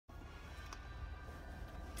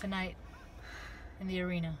Tonight, in the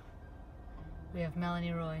arena, we have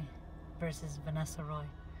Melanie Roy versus Vanessa Roy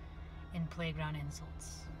in Playground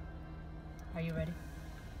Insults. Are you ready?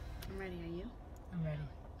 I'm ready, are you? I'm ready.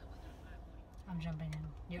 I'm jumping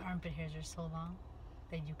in. Your armpit hairs are so long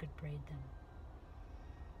that you could braid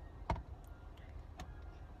them.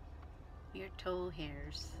 Your toe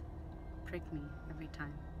hairs prick me every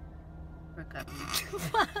time. Or cut me.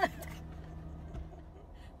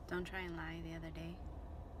 Don't try and lie. The other day,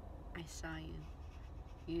 I saw you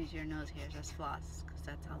use your nose hairs as floss, because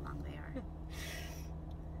that's how long they are.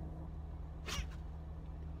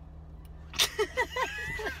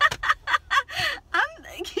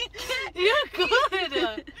 You're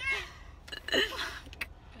good!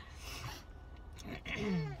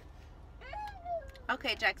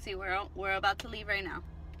 Okay, Jaxie, we're about to leave right now.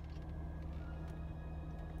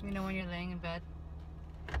 You know when you're laying in bed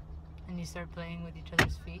and you start playing with each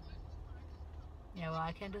other's feet? Yeah, well,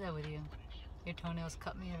 I can't do that with you. Your toenails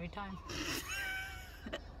cut me every time.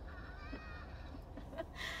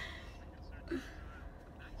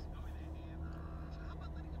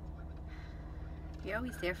 You're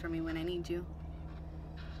always there for me when I need you.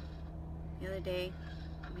 The other day,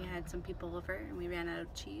 we had some people over and we ran out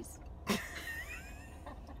of cheese.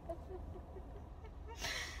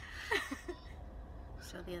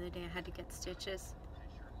 So the other day I had to get stitches.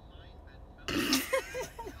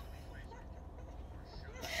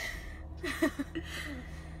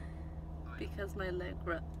 Because my leg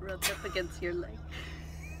rubbed up against your leg.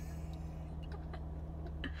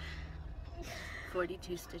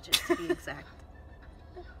 42 stitches to be exact.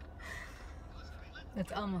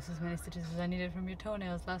 That's almost as many stitches as I needed from your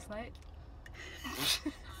toenails last night.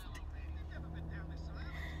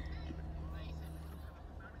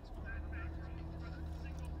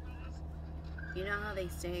 You know how they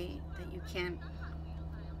say that you can't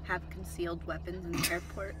have concealed weapons in the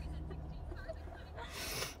airport?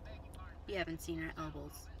 You haven't seen our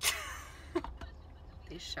elbows.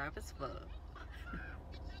 They're sharp as fuck.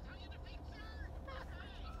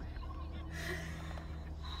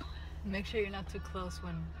 Make sure you're not too close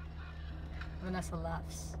when Vanessa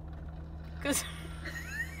laughs. Because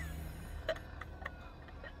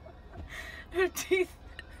her teeth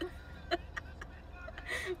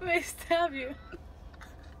may stab you.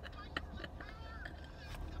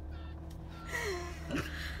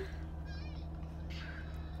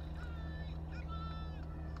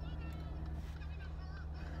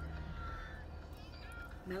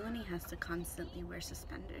 Melanie has to constantly wear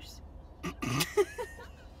suspenders.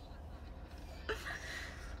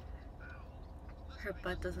 Her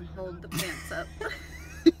butt doesn't hold the pants up.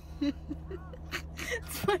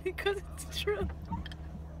 It's funny because it's true.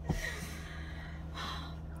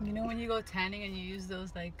 You know when you go tanning and you use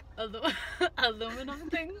those like aluminum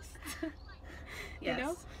things? Yes. You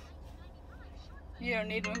know? You don't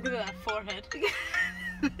need one because of that forehead.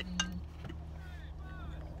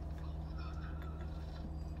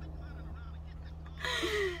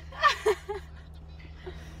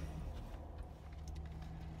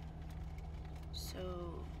 So,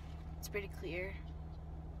 it's pretty clear.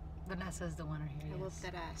 Vanessa's the winner here. I whooped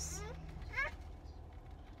that ass.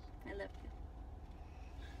 I love you.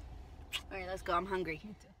 Alright, let's go. I'm hungry.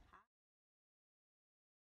 Me too.